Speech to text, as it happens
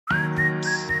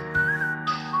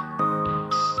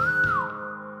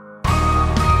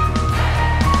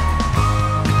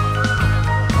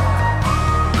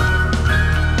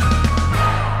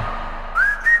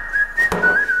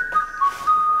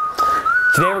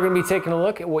we're going to be taking a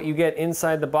look at what you get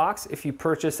inside the box if you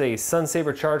purchase a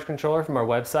SunSaver Charge Controller from our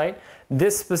website.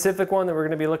 This specific one that we're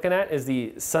going to be looking at is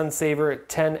the SunSaver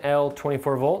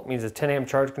 10L-24 volt, means a 10 amp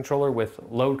charge controller with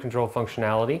load control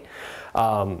functionality.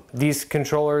 These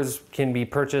controllers can be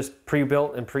purchased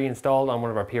pre-built and pre-installed on one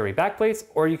of our PRE backplates,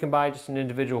 or you can buy just an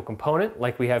individual component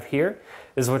like we have here.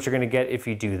 This is what you're going to get if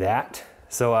you do that.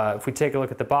 So if we take a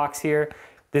look at the box here,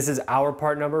 this is our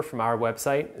part number from our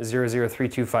website,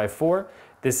 003254.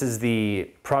 This is the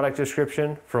product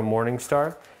description from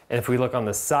Morningstar. And if we look on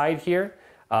the side here,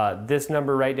 this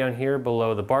number right down here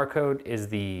below the barcode is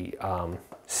the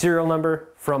serial number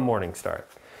from Morningstar.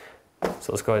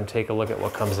 So let's go ahead and take a look at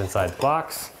what comes inside the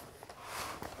box.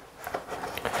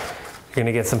 You're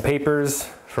gonna get some papers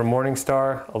from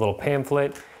Morningstar, a little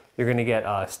pamphlet. You're gonna get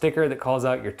a sticker that calls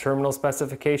out your terminal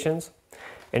specifications.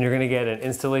 And you're gonna get an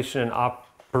installation and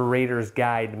operator's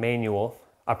guide manual,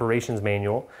 operations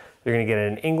manual. You're gonna get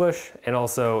it in English and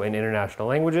also in international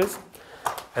languages.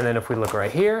 And then if we look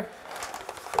right here,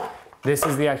 this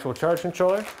is the actual charge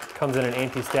controller. Comes in an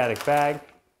anti-static bag.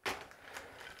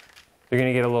 You're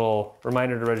gonna get a little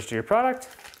reminder to register your product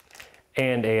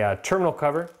and a terminal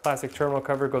cover, plastic terminal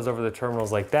cover goes over the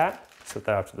terminals like that. Set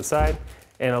that off to the side.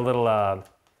 And a little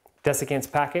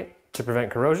desiccants packet to prevent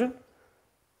corrosion.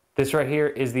 This right here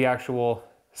is the actual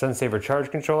SunSaver charge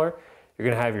controller. You're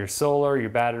gonna have your solar,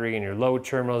 your battery, and your load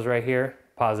terminals right here,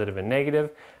 positive and negative,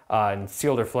 and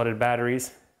sealed or flooded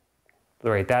batteries.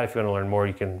 Right, that if you want to learn more,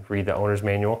 you can read the owner's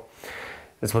manual.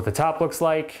 This is what the top looks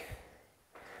like.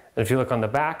 And if you look on the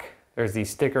back, there's the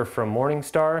sticker from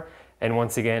Morningstar. And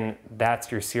once again,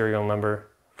 that's your serial number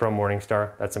from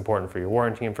Morningstar. That's important for your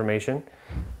warranty information.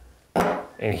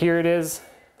 And here it is,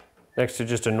 next to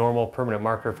just a normal permanent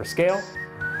marker for scale.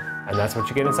 And that's what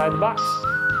you get inside the box.